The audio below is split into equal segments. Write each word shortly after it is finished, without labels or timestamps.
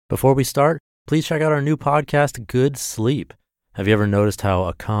Before we start, please check out our new podcast, Good Sleep. Have you ever noticed how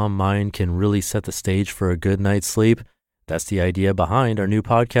a calm mind can really set the stage for a good night's sleep? That's the idea behind our new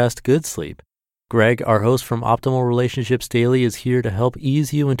podcast, Good Sleep. Greg, our host from Optimal Relationships Daily, is here to help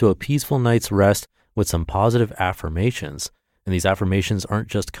ease you into a peaceful night's rest with some positive affirmations. And these affirmations aren't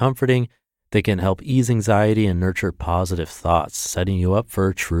just comforting, they can help ease anxiety and nurture positive thoughts, setting you up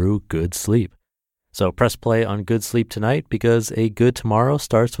for true good sleep. So press play on Good Sleep tonight because a good tomorrow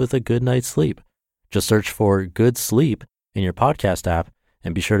starts with a good night's sleep. Just search for Good Sleep in your podcast app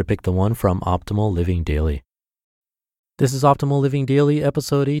and be sure to pick the one from Optimal Living Daily. This is Optimal Living Daily,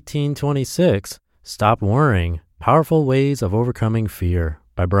 episode 1826, Stop Worrying, Powerful Ways of Overcoming Fear,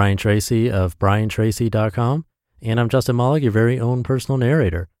 by Brian Tracy of briantracy.com. And I'm Justin Mollick, your very own personal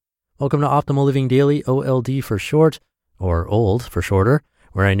narrator. Welcome to Optimal Living Daily, OLD for short, or OLD for shorter,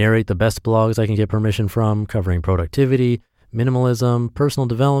 where I narrate the best blogs I can get permission from, covering productivity, minimalism, personal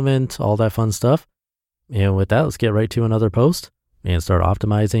development, all that fun stuff. And with that, let's get right to another post and start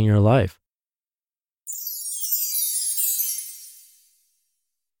optimizing your life.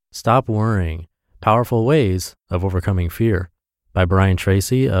 Stop Worrying, Powerful Ways of Overcoming Fear, by Brian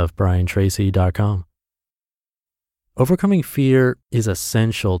Tracy of briantracy.com. Overcoming fear is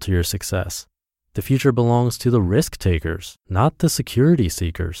essential to your success. The future belongs to the risk takers, not the security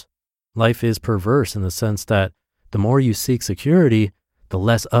seekers. Life is perverse in the sense that the more you seek security, the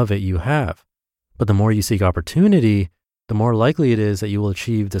less of it you have. But the more you seek opportunity, the more likely it is that you will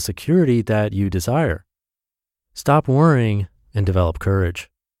achieve the security that you desire. Stop worrying and develop courage.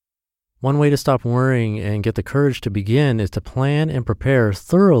 One way to stop worrying and get the courage to begin is to plan and prepare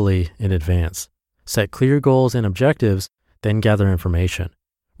thoroughly in advance. Set clear goals and objectives, then gather information.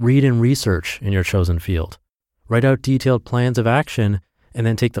 Read and research in your chosen field. Write out detailed plans of action, and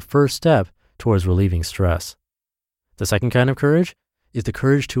then take the first step towards relieving stress. The second kind of courage is the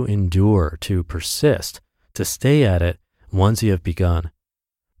courage to endure, to persist, to stay at it once you have begun.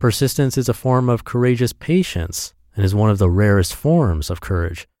 Persistence is a form of courageous patience and is one of the rarest forms of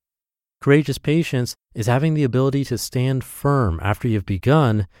courage. Courageous patience is having the ability to stand firm after you've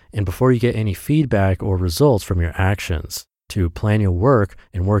begun and before you get any feedback or results from your actions, to plan your work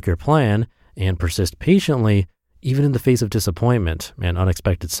and work your plan and persist patiently even in the face of disappointment and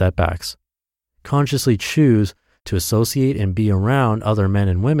unexpected setbacks. Consciously choose to associate and be around other men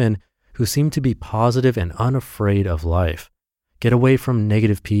and women who seem to be positive and unafraid of life. Get away from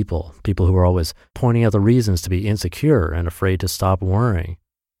negative people who are always pointing out the reasons to be insecure and afraid to stop worrying.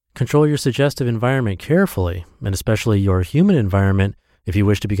 Control your suggestive environment carefully, and especially your human environment if you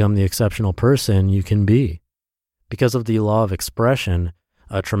wish to become the exceptional person you can be. Because of the law of expression,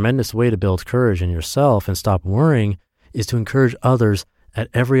 a tremendous way to build courage in yourself and stop worrying is to encourage others at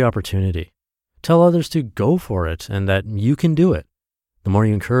every opportunity. Tell others to go for it and that you can do it. The more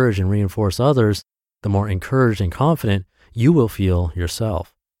you encourage and reinforce others, the more encouraged and confident you will feel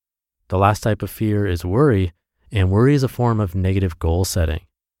yourself. The last type of fear is worry, and worry is a form of negative goal setting.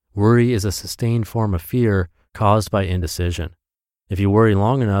 Worry is a sustained form of fear caused by indecision. If you worry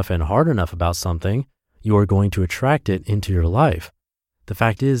long enough and hard enough about something, you are going to attract it into your life. The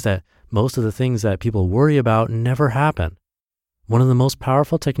fact is that most of the things that people worry about never happen. One of the most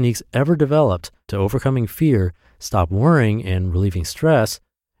powerful techniques ever developed to overcoming fear, stop worrying, and relieving stress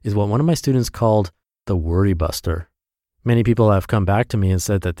is what one of my students called the worry buster. Many people have come back to me and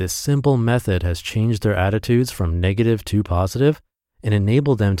said that this simple method has changed their attitudes from negative to positive and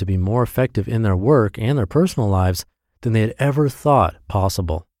enabled them to be more effective in their work and their personal lives than they had ever thought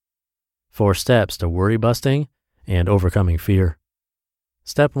possible. 4 steps to worry busting and overcoming fear.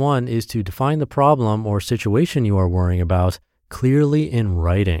 Step 1 is to define the problem or situation you are worrying about clearly in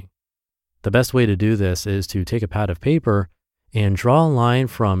writing. The best way to do this is to take a pad of paper and draw a line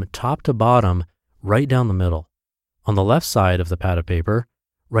from top to bottom right down the middle. On the left side of the pad of paper,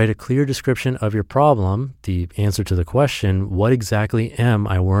 write a clear description of your problem, the answer to the question, what exactly am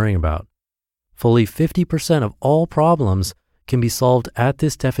I worrying about? Fully 50% of all problems can be solved at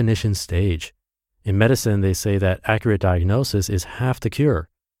this definition stage. In medicine, they say that accurate diagnosis is half the cure.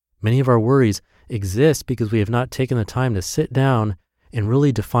 Many of our worries exist because we have not taken the time to sit down and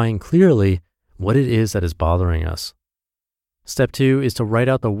really define clearly what it is that is bothering us. Step 2 is to write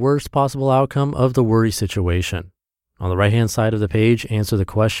out the worst possible outcome of the worry situation. On the right-hand side of the page, answer the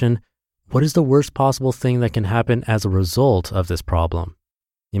question, what is the worst possible thing that can happen as a result of this problem?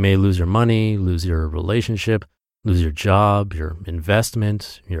 You may lose your money, lose your relationship, lose your job, your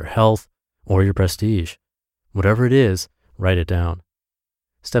investment, your health, or your prestige. Whatever it is, write it down.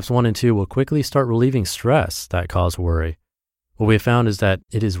 Steps 1 and 2 will quickly start relieving stress that cause worry. What we have found is that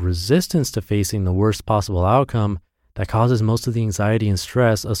it is resistance to facing the worst possible outcome that causes most of the anxiety and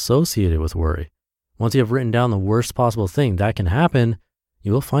stress associated with worry. Once you have written down the worst possible thing that can happen,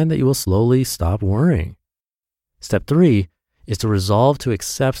 you will find that you will slowly stop worrying. Step 3 is to resolve to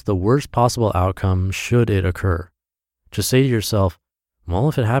accept the worst possible outcome should it occur. Just say to yourself, well,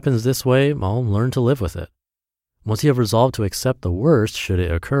 if it happens this way, I'll learn to live with it. Once you have resolved to accept the worst should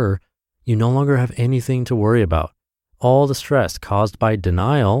it occur, you no longer have anything to worry about. All the stress caused by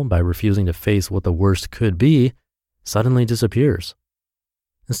denial, by refusing to face what the worst could be, suddenly disappears.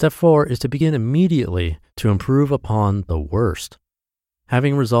 And step 4 is to begin immediately to improve upon the worst.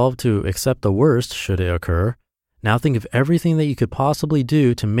 Having resolved to accept the worst should it occur, now think of everything that you could possibly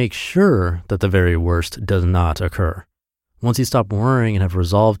do to make sure that the very worst does not occur. Once you stop worrying and have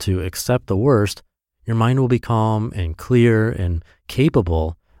resolved to accept the worst, your mind will be calm and clear and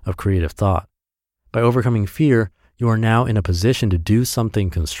capable of creative thought. By overcoming fear, you are now in a position to do something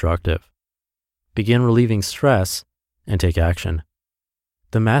constructive. Begin relieving stress and take action.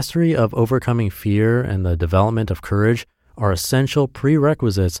 The mastery of overcoming fear and the development of courage are essential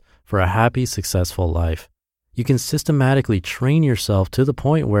prerequisites for a happy, successful life. You can systematically train yourself to the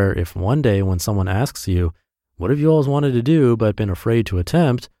point where if one day when someone asks you, what have you always wanted to do but been afraid to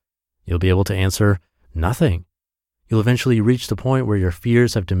attempt, you'll be able to answer, nothing. You'll eventually reach the point where your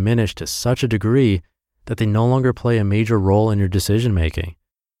fears have diminished to such a degree that they no longer play a major role in your decision making.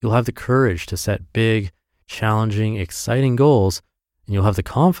 You'll have the courage to set big, challenging, exciting goals, and you'll have the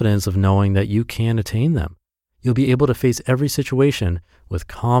confidence of knowing that you can attain them. You'll be able to face every situation with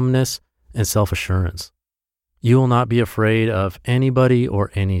calmness and self-assurance. You will not be afraid of anybody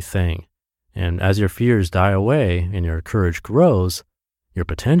or anything. And as your fears die away and your courage grows, your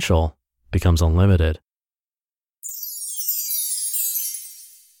potential becomes unlimited.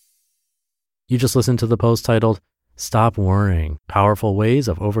 You just listened to the post titled, Stop Worrying, Powerful Ways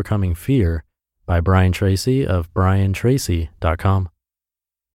of Overcoming Fear by Brian Tracy of briantracy.com.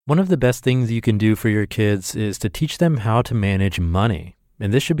 One of the best things you can do for your kids is to teach them how to manage money.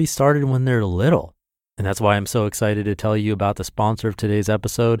 And this should be started when they're little. And that's why I'm so excited to tell you about the sponsor of today's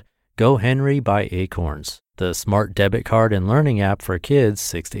episode, GoHenry by Acorns, the smart debit card and learning app for kids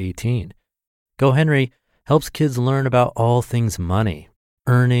 6 to 18. GoHenry helps kids learn about all things money,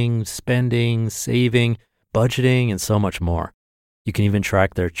 earning, spending, saving, budgeting, and so much more. You can even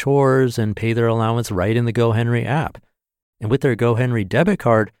track their chores and pay their allowance right in the GoHenry app. And with their GoHenry debit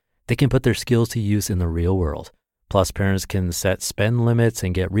card, they can put their skills to use in the real world. Plus, parents can set spend limits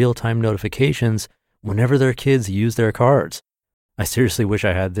and get real-time notifications whenever their kids use their cards. I seriously wish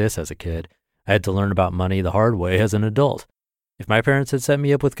I had this as a kid. I had to learn about money the hard way as an adult. If my parents had set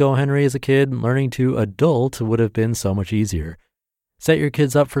me up with GoHenry as a kid, learning to adult would have been so much easier. Set your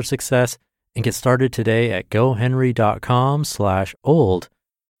kids up for success and get started today at gohenry.com/old.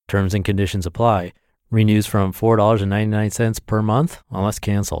 Terms and conditions apply. Renews from $4.99 per month unless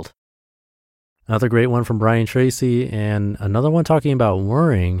canceled. Another great one from Brian Tracy, and another one talking about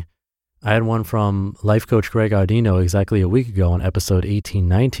worrying. I had one from life coach Greg Audino exactly a week ago on episode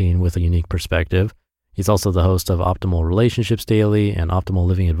 1819 with a unique perspective. He's also the host of Optimal Relationships Daily and Optimal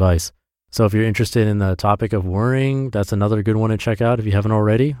Living Advice. So if you're interested in the topic of worrying, that's another good one to check out if you haven't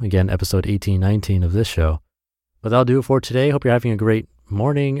already. Again, episode 1819 of this show. But that'll do it for today. Hope you're having a great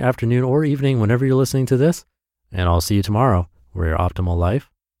morning, afternoon, or evening whenever you're listening to this. And I'll see you tomorrow where your optimal life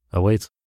awaits.